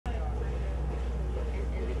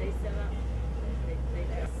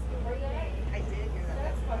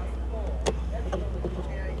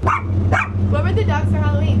the dogs for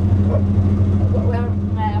Halloween? Well,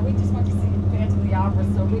 nah, we just went to see Phantom of the Opera,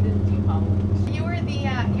 so we didn't do Halloween. You were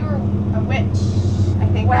a witch, I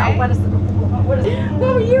think. Well, right?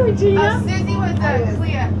 what were you, Regina? Susie was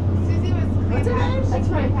Clea. Susie was What's her name? That's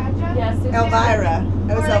right. Yes, Susie. Elvira.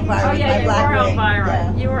 It was Elvira. Oh yeah, you were Elvira.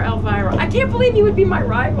 Yeah. You were Elvira. I can't believe you would be my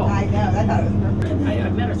rival. I know. I thought it was perfect. I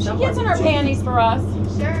met her. She gets in her panties for us.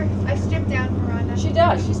 Sure. I stripped down for Rhonda. She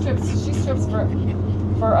does. She strips for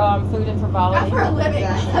food and frivolity. Not for a living.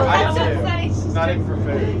 Yeah. Not even for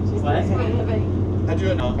food. She's for a living. I do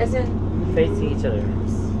it now. As in, Facing each other.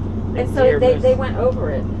 and so they went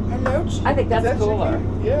over it. I think that's cooler.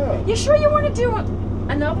 Yeah. You sure you want to do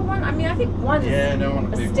another one? I mean, I think one is no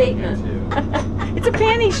one a statement. It's a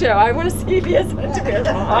panty show. I want to see if he has one too.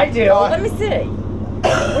 I do. Let me see.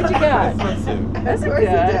 What you got? That's Of course good.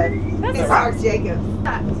 it did. That's It's Mark Jacobs.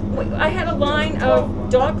 I had a line of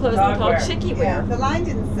dog clothing called Chickie Yeah, Wear. the line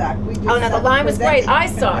didn't suck. We just Oh no, the line was great. I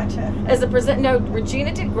presented. sucked as a present. No,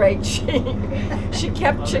 Regina did great. She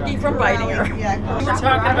kept Chickie from biting her. Yeah, We were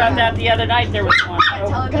talking about that the other night. There was one.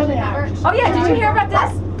 Television network. Oh yeah, did you hear about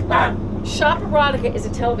this? Shop Erotica is a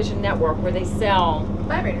television network where they sell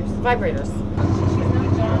Vibrators. vibrators.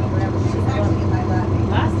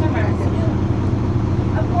 Last time I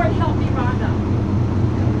was Lord help me, Rhonda.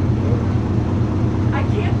 I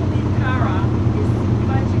can't believe Cara is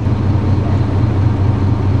fudging.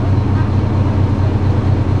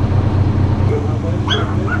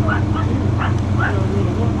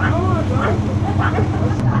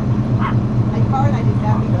 My car and I did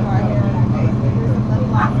that before I hair in our face. There's a little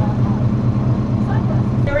lot.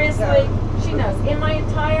 Seriously, she knows. In my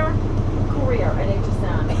entire career at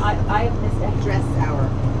HSN, I have missed a Dress hour.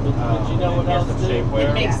 But you know what else to do?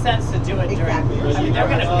 It makes sense to do it during. Exactly. I mean, they're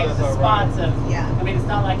going to pick the spots of. Yeah. I mean, it's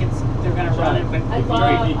not like they're going to run it with. I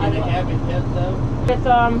love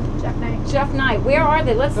with Jeff Knight. Jeff Knight. Where are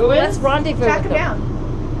they? Let's Who is? rendezvous Track with him them.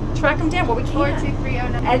 down. Track them down. Well, we can't.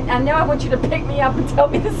 42309. And I know I want you to pick me up and tell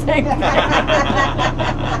me the same thing.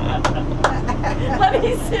 Let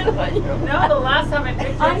me sit on you. No, the last time I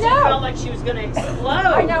picked her, I she know. felt like she was going to explode.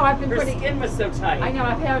 I know. I've been Her pretty. skin was so tight. I know.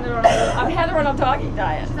 I've had her on a doggy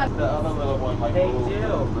diet. The other little one, like They little, do.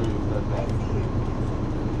 little bruise, that's it.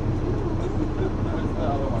 Where's the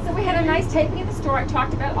other one? So we had a nice taping in the store. I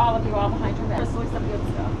talked about all of you all behind her back. Crystal, some good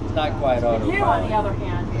stuff. It's not quite autopilot. You, on the other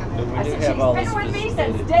hand, But we I do said have she's all been this with me since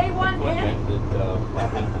sophisticated day one in.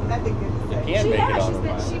 equipment Nothing good to that say. can She make it has. She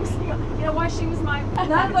autopilot. was, you know why she was my.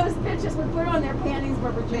 None of those bitches would put on their panties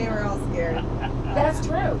were They Virginia. were all scared. That's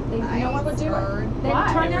true. They didn't know what to do. They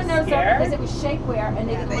Why? turned their They were nose up scared? because it was shapewear, and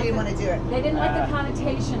they Yeah, they didn't want to do it. They didn't like the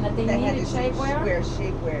connotation that they They had needed to shapewear. wear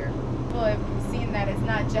shapewear. People have seen that it's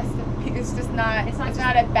not just it's just not It's it's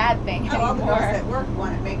not not a bad thing Oh, all the girls anymore. at work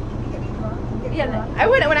want to make. Yeah, I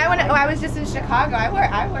wouldn't when I was just in Chicago. I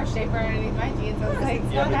wore shapewear underneath my jeans. I was like,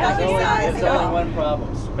 Yeah, but that's there's only one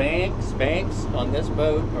problem. Spanx on this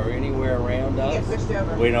boat or anywhere around Get us, pushed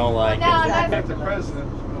over. we don't like No, it. not Like the president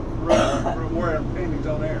from wearing paintings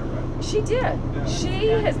on air, right? she did. She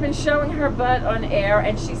has been showing her butt on air,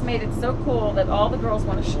 and she's made it so cool that all the girls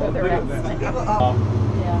want to show their ass. People, oh,